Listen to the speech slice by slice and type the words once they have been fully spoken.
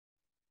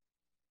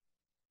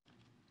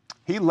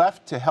He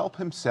left to help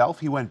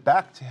himself, he went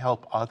back to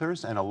help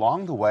others, and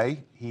along the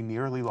way, he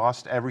nearly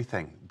lost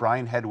everything.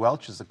 Brian Head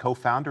Welch is the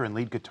co-founder and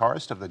lead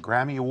guitarist of the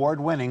Grammy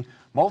Award-winning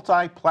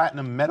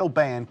multi-platinum metal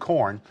band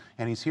KoYan,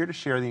 and he's here to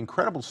share the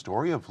incredible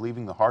story of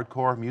leaving the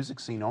hardcore music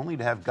scene only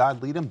to have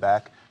God lead him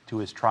back to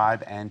his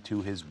tribe and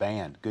to his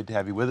band. Good to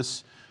have you with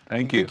us.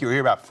 Thank you. I think you were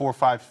here about 4 or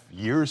 5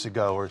 years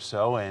ago or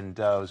so, and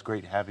it was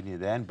great having you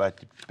then, but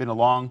it's been a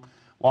long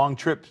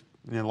trip,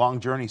 a long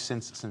journey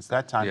since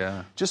that time.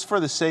 Yeah. Just for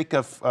the sake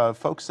of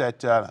folks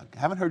that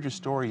haven't heard your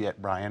story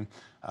yet, Brian,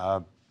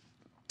 you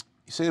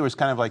say there was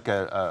kind of like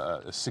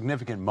a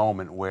significant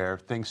moment where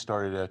things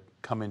started to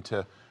come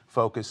into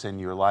focus and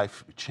your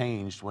life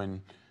changed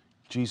when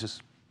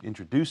Jesus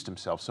introduced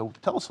himself. So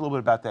tell us a little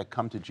bit about that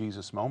come to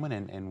Jesus moment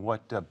and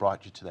what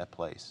brought you to that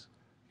place.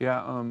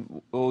 Yeah,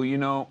 well, you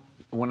know,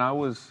 when I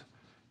was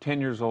 10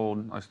 years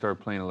old, I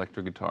started playing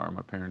electric guitar.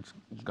 My parents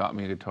got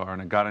me a guitar,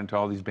 and I got into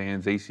all these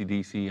bands,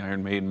 AC/DC,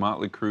 Iron Maiden,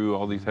 Motley Crue,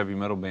 all these heavy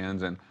metal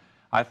bands, and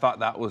I thought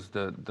that was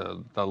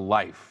the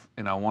life,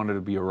 and I wanted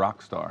to be a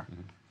rock star.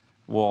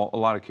 Well, a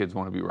lot of kids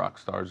want to be rock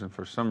stars, and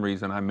for some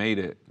reason, I made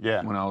it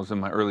when I was in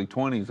my early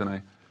 20s,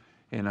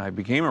 and I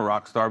became a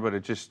rock star, but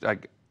it just, I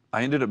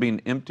ended up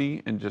being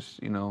empty and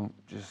just, you know,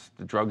 just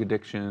the drug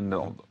addiction,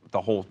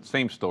 the whole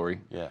same story,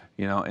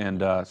 you know,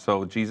 and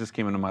so Jesus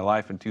came into my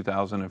life in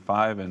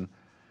 2005, and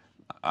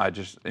I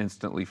just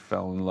instantly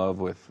fell in love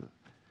with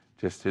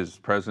just his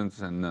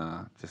presence and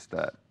just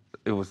that.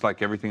 It was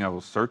like everything I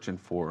was searching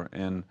for.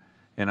 And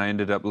I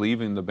ended up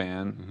leaving the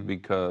band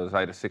because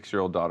I had a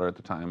 6-year-old daughter at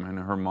the time, and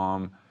her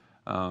mom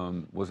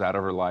was out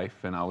of her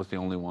life, and I was the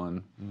only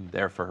one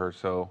there for her.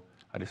 So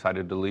I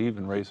decided to leave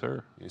and raise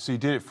her. So you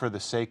did it for the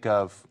sake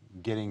of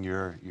getting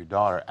your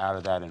daughter out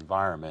of that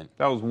environment.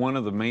 That was one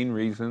of the main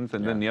reasons.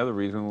 And then the other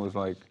reason was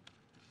like,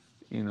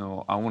 you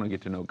know, I want to get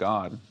to know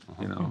God,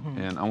 you know,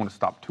 and I want to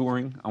stop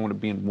touring. I want to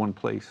be in one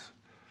place,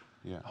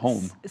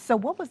 home. So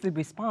what was the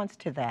response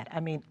to that?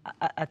 I mean,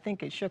 I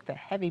think it shook the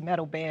heavy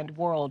metal band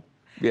world.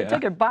 Yeah. It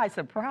took it by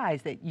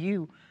surprise that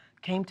you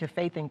came to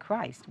faith in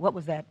Christ. What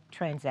was that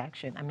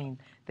transaction? I mean,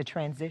 the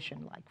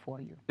transition like for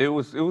you? It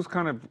was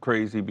kind of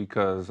crazy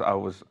because I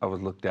was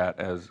looked at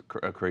as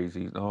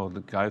crazy. Oh,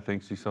 the guy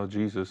thinks he saw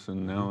Jesus,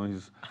 and now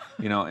he's,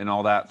 you know, and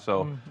all that.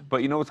 So,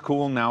 but you know what's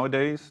cool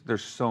nowadays?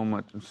 There's so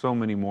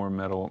many more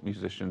metal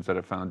musicians that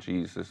have found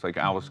Jesus, like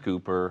Alice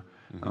Cooper,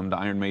 the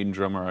Iron Maiden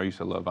drummer. I used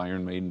to love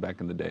Iron Maiden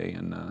back in the day,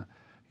 and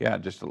yeah,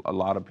 just a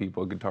lot of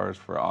people. Guitarists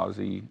for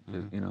Ozzy,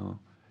 you know.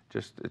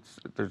 Just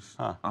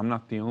I'm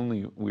not the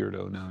only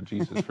weirdo now,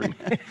 Jesus freak.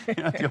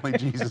 You're not the only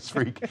Jesus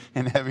freak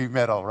in heavy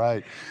metal,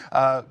 right?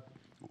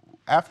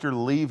 After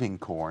leaving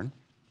KoYan,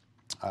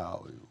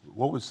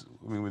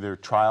 were there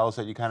trials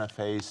that you kind of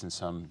faced and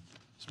some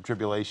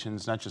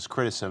tribulations, not just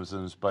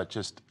criticisms, but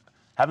just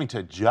having to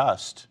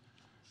adjust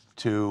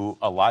to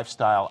a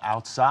lifestyle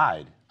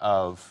outside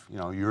of, you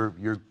know,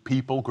 your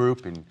people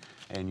group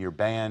and your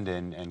band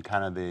and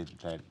kind of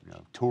that you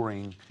know,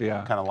 touring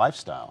kind of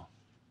lifestyle?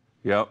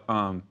 Yep.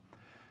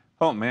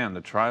 Oh man, the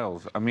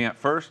trials. I mean, at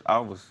first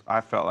I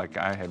felt like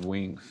I had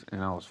wings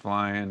and I was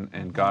flying,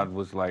 and God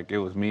was like, it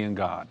was me and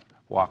God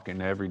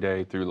walking every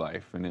day through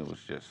life, and it was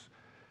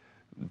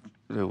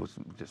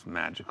just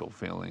magical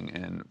feeling.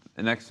 And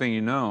the next thing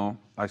you know,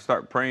 I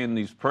start praying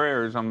these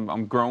prayers.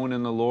 I'm growing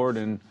in the Lord,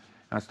 and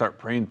I start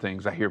praying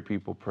things. I hear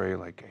people pray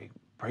like, hey,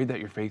 pray that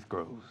your faith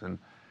grows. And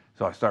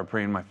so I start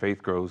praying my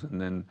faith grows,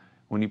 and then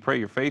when you pray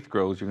your faith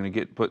grows, you're going to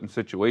get put in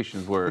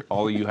situations where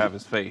all you have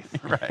is faith.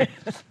 Right.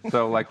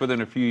 So like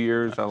within a few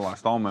years, I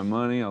lost all my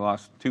money. I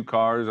lost 2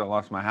 cars. I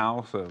lost my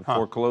house,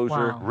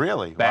 foreclosure. Wow.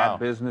 Really? Bad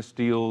business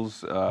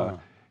deals.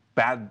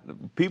 Bad,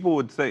 people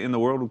would say in the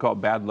world would call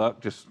it bad luck.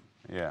 Just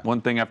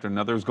one thing after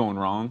another is going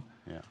wrong.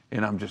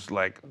 And I'm just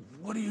like,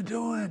 what are you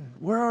doing?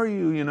 Where are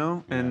you? You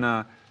know?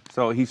 And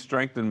so he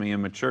strengthened me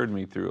and matured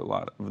me through a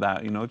lot of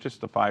that. You know,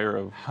 just the fire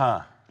of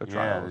the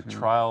trials. The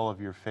trial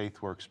of your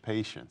faith works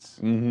patience.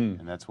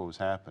 And that's what was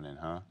happening,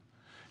 huh?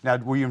 Now,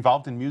 were you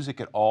involved in music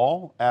at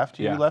all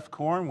after you left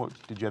KoYan?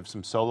 Did you have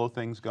some solo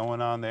things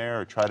going on there,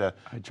 or try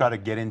to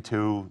get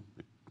into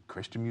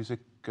Christian music?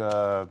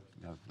 I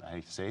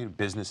hate to say it,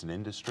 business and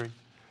industry.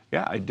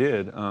 Yeah, I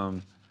did.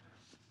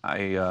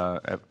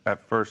 At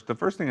first, the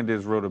first thing I did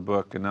is wrote a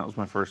book, and that was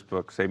my first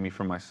book, Save Me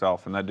From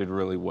Myself, and that did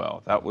really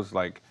well. That was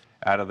like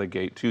out of the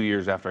gate 2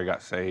 years after I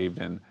got saved,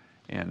 and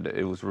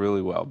it was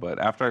really well. But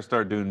after I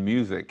started doing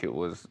music, it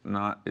was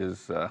not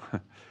as,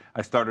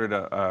 I started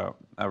a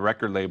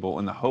record label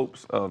in the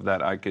hopes of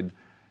that I could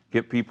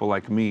get people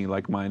like me,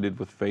 like-minded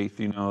with faith,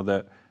 you know,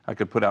 that I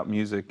could put out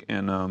music.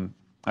 And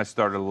I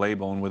started a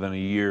label, and within a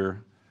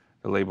year,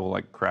 the label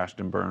like crashed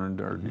and burned,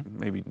 or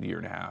maybe a year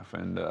and a half,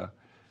 and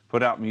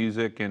put out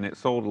music, and it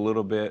sold a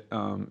little bit,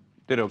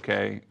 did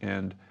okay,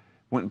 and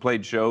went and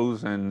played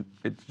shows, and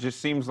it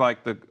just seems like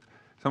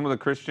some of the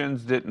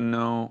Christians didn't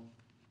know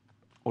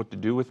what to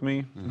do with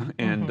me,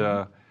 and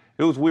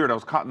it was weird. I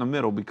was caught in the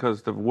middle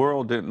because the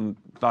world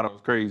thought I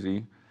was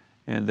crazy,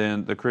 and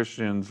then the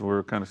Christians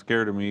were kind of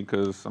scared of me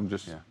because I'm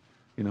just,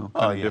 you you know, Oh,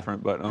 kind of yeah.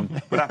 different. But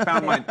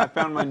I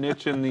found my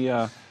niche in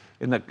the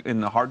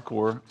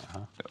hardcore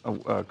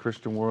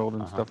Christian world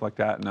and stuff like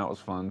that, and that was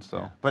fun.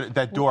 So, But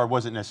that door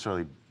wasn't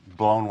necessarily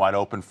blown wide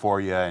open for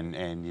you,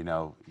 and you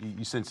know,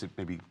 you sense that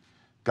maybe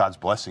God's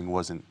blessing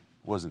wasn't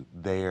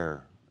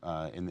there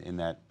in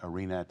that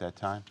arena at that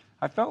time.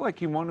 I felt like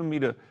he wanted me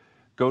to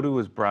go to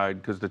his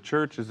bride because the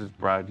church is his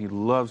bride. He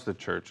loves the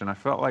church. And I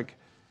felt like,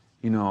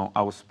 you know,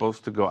 I was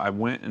supposed to go. I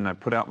went and I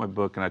put out my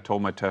book and I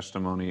told my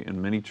testimony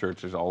in many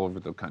churches all over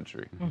the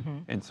country.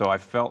 And so I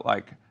felt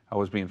like I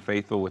was being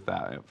faithful with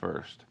that at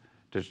first.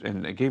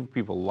 And it gave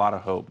people a lot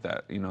of hope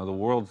that, you know, the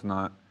world's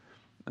not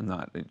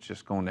it's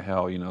just going to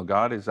hell. You know,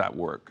 God is at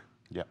work.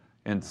 Yeah.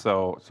 And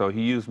so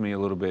he used me a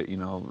little bit, you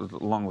know,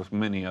 along with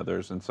many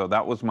others. And so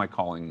that was my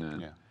calling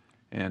then. Yeah.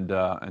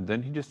 And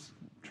then he just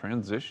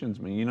transitions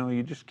me. You know,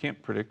 you just can't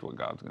predict what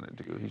God's going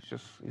to do.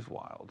 He's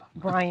wild.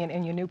 Brian,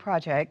 in your new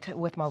project,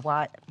 With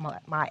My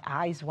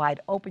Eyes Wide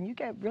Open, you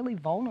get really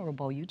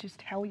vulnerable. You just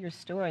tell your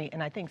story.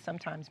 And I think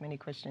sometimes many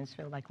Christians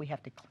feel like we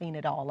have to clean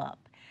it all up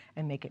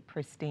and make it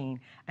pristine.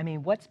 I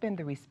mean, what's been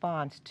the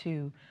response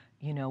to,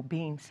 you know,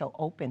 being so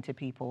open to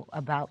people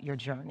about your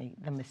journey,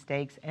 the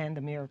mistakes and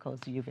the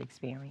miracles you've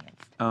experienced?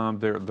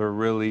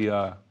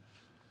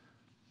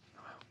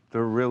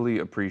 They're really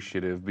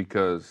appreciative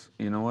because,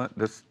 you know what,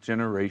 this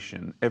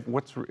generation,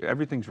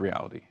 everything's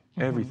reality.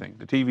 Everything,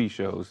 the TV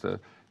shows, the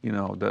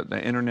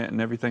internet and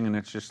everything, and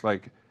it's just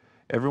like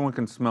everyone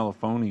can smell a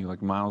phony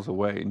like miles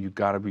away, and you've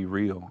got to be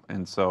real.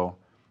 And so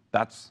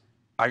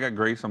I got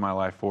grace in my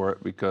life for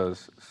it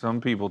because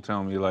some people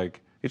tell me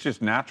like it's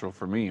just natural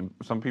for me, and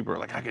some people are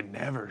like, I could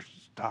never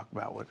talk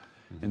about what,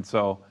 and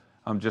so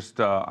I'm just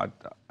I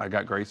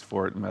got grace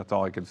for it, and that's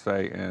all I could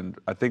say. And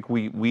I think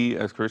we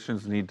as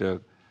Christians need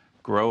to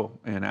grow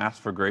and ask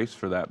for grace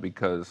for that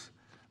because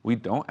we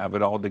don't have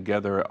it all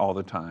together all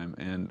the time,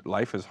 and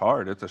life is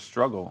hard. It's a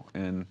struggle,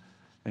 and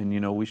you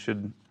know, we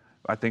should.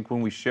 I think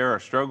when we share our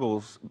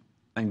struggles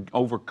and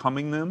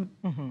overcoming them,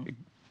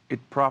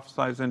 it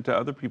prophesies into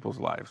other people's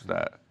lives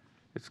that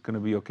it's going to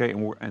be okay,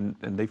 and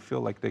they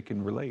feel like they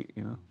can relate.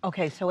 You know.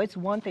 Okay, so it's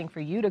one thing for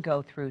you to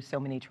go through so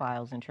many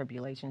trials and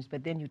tribulations,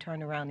 but then you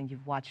turn around and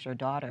you've watched your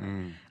daughter,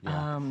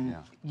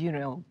 you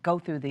know, go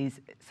through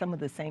some of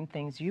the same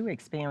things you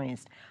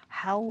experienced.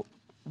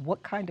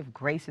 What kind of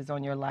grace is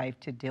on your life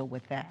to deal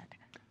with that?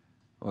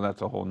 Well,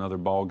 that's a whole nother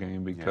ball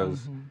game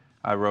because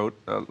I wrote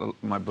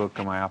my book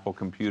on my Apple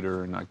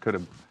computer, and I could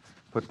have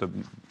put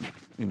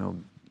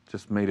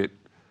just made it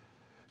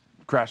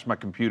crash my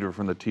computer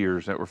from the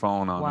tears that were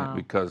falling on it,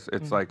 because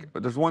it's like,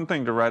 there's one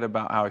thing to write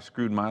about how I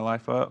screwed my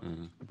life up,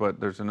 but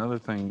there's another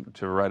thing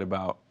to write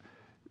about,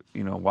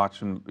 you know,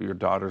 watching your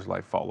daughter's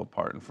life fall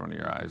apart in front of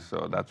your eyes.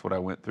 So that's what I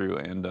went through,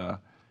 and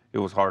it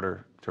was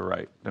harder to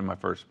write than my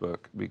first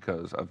book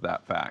because of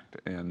that fact.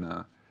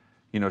 And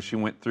you know, she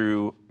went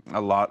through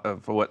a lot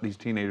of what these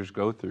teenagers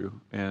go through.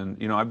 And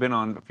you know, I've been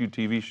on a few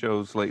TV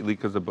shows lately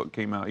because the book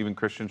came out, even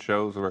Christian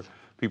shows where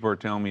people are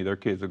telling me their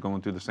kids are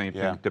going through the same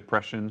thing: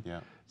 depression,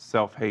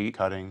 self-hate,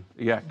 cutting,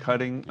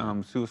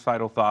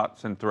 suicidal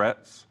thoughts and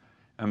threats.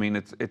 I mean,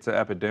 it's an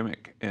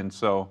epidemic. And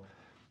so,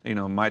 you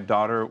know, my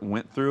daughter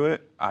went through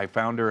it. I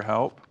found her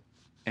help,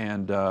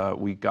 and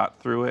we got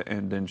through it.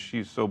 And then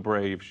she's so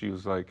brave. She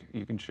was like,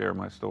 "You can share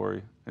my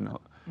story." You know,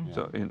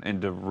 so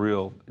in the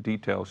real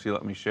detail, she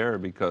let me share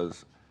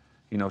because,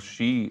 you know,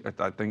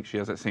 I think she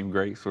has that same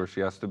grace where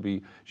she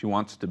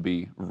wants to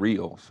be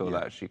real so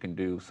that she can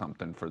do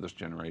something for this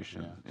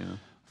generation. You know?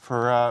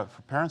 For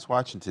parents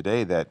watching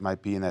today that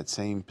might be in that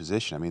same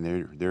position, I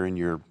mean, they're in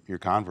your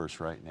Converse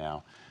right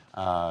now,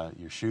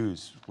 your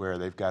shoes, where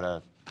they've got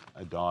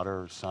a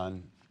daughter or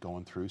son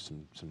going through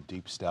some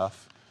deep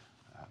stuff.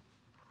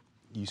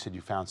 You said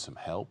you found some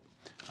help.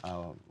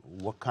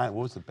 What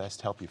was the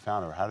best help you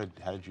found, or how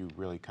did you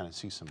really kind of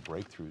see some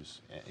breakthroughs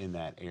in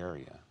that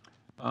area?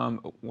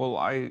 Well,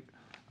 I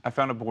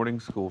found a boarding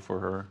school for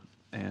her,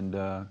 and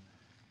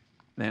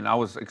I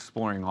was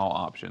exploring all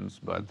options,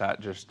 but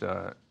that just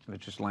it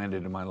just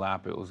landed in my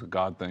lap. It was a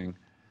God thing,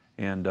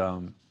 and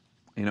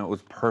you know, it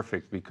was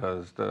perfect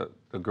because the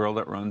girl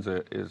that runs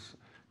it is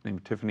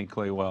named Tiffany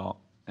Claywell,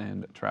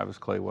 and Travis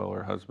Claywell,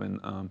 her husband.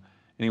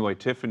 Anyway,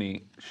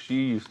 Tiffany, she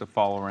used to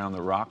follow around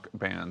the rock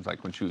bands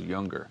like when she was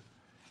younger.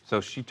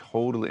 So she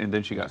and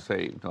then she got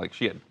saved. Like,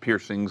 she had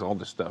piercings, all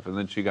this stuff, and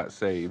then she got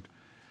saved.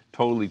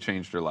 Totally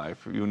changed her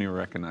life. You wouldn't even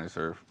recognize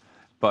her.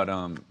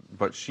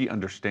 But she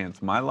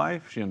understands my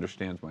life. She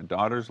understands my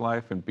daughter's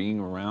life and being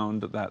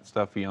around that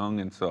stuff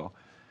young. And so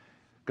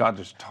God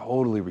just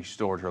totally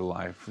restored her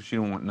life. She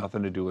didn't want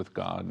nothing to do with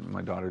God.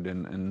 My daughter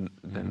didn't. And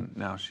then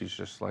now she's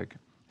just like,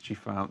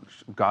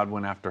 God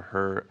went after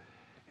her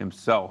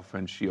himself,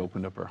 and she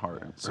opened up her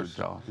heart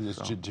herself. It's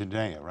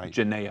Janaea, right?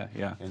 Janaea,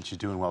 yeah. And she's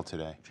doing well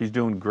today. She's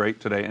doing great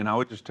today. And I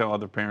would just tell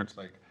other parents,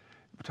 like,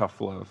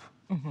 tough love.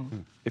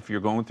 If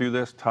you're going through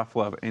this, tough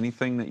love.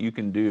 Anything that you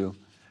can do,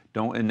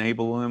 don't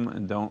enable them,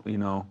 and don't, you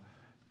know,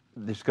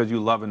 just because you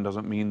love them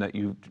doesn't mean that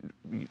you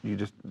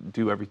just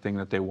do everything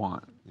that they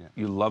want.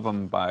 You love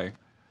them by,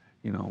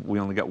 you know, we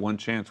only got one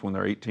chance. When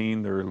they're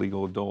 18, they're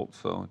legal adults.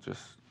 So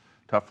just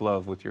tough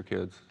love with your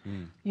kids.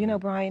 You know,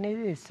 Brian, it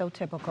is so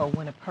typical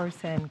when a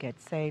person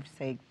gets saved,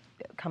 say,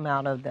 come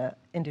out of the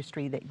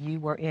industry that you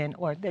were in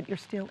or that you're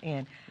still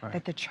in,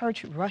 that the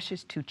church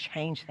rushes to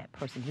change that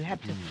person. You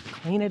have to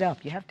clean it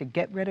up. You have to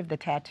get rid of the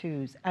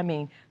tattoos. I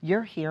mean,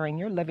 you're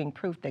living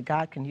proof that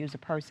God can use a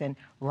person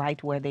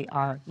right where they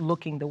are,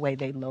 looking the way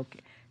they look,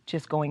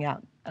 just going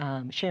out,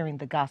 sharing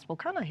the gospel.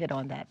 Kind of hit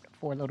on that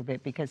for a little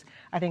bit, because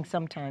I think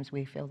sometimes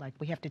we feel like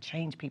we have to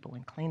change people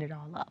and clean it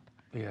all up.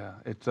 Yeah,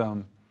 it's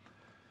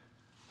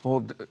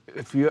well,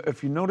 if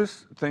you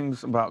notice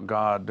things about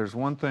God, there's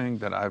one thing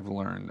that I've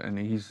learned, and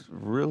He's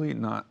really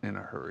not in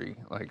a hurry,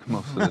 like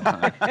most of the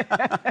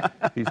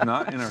time. He's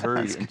not in a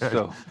hurry, and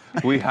so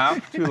we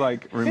have to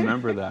like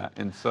remember that.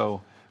 And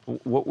so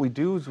what we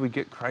do is we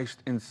get Christ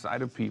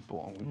inside of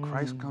people. When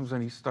Christ comes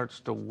in, He starts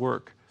to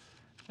work,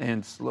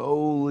 and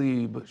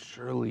slowly but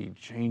surely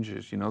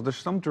changes. You know, there's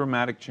some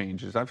dramatic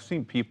changes. I've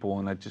seen people,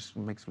 and that just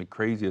makes me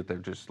crazy that they're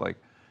just like,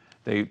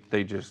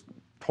 they just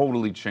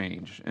totally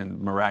change and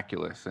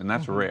miraculous, and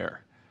that's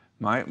rare.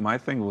 My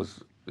thing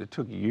was, it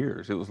took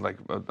years. It was like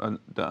the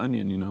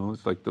onion, you know.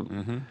 It's like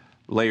the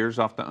layers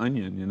off the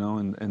onion, you know.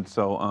 And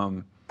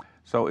so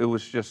so it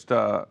was just.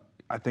 I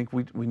think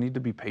we need to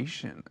be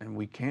patient, and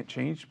we can't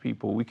change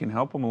people. We can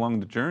help them along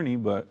the journey,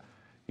 but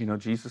you know,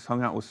 Jesus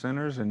hung out with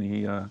sinners, and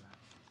he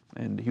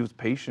was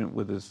patient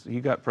with his.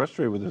 He got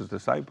frustrated with his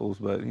disciples,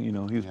 but you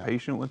know, he was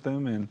patient with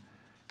them, and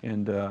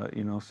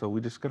you know, so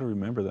we just got to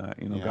remember that,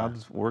 you know,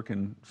 God's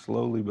working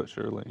slowly but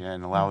surely. Yeah,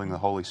 and allowing the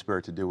Holy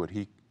Spirit to do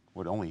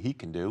what only He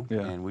can do,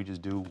 Yeah. and we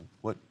just do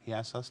what He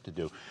asks us to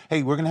do.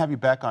 Hey, we're going to have you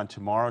back on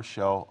tomorrow's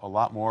show. A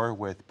lot more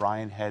with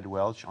Brian Head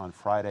Welch on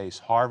Friday's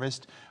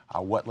Harvest.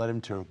 What led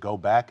him to go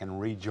back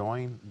and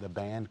rejoin the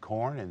band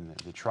KoYan and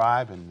the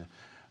tribe, and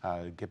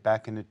get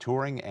back into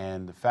touring,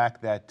 and the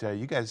fact that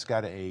you guys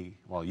got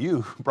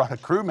you brought a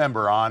crew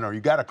member on, or you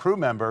got a crew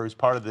member who's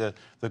part of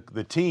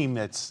the team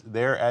that's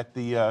there at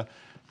the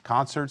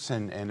concerts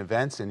and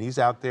events, and he's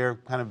out there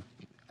kind of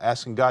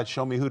asking God,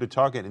 show me who to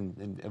target,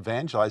 and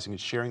evangelizing and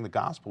sharing the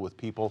gospel with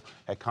people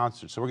at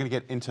concerts. So we're going to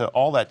get into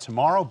all that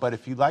tomorrow, but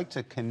if you'd like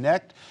to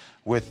connect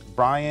with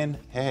Brian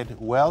Head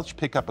Welch,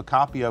 pick up a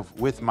copy of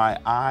With My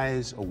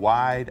Eyes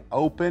Wide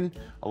Open.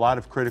 A lot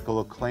of critical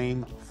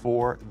acclaim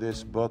for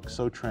this book.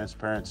 So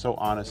transparent, so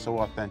honest, so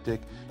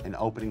authentic, and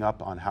opening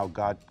up on how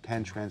God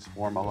can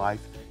transform a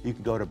life. You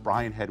can go to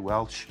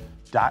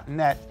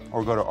brianheadwelch.net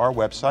or go to our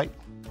website,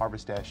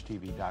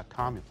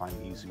 harvest-tv.com. You'll find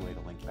an easy way to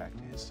link back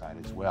to his site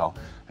as well.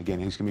 Again,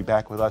 he's going to be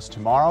back with us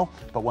tomorrow.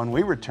 But when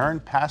we return,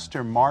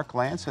 Pastor Mark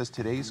Lance has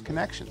today's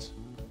Connections.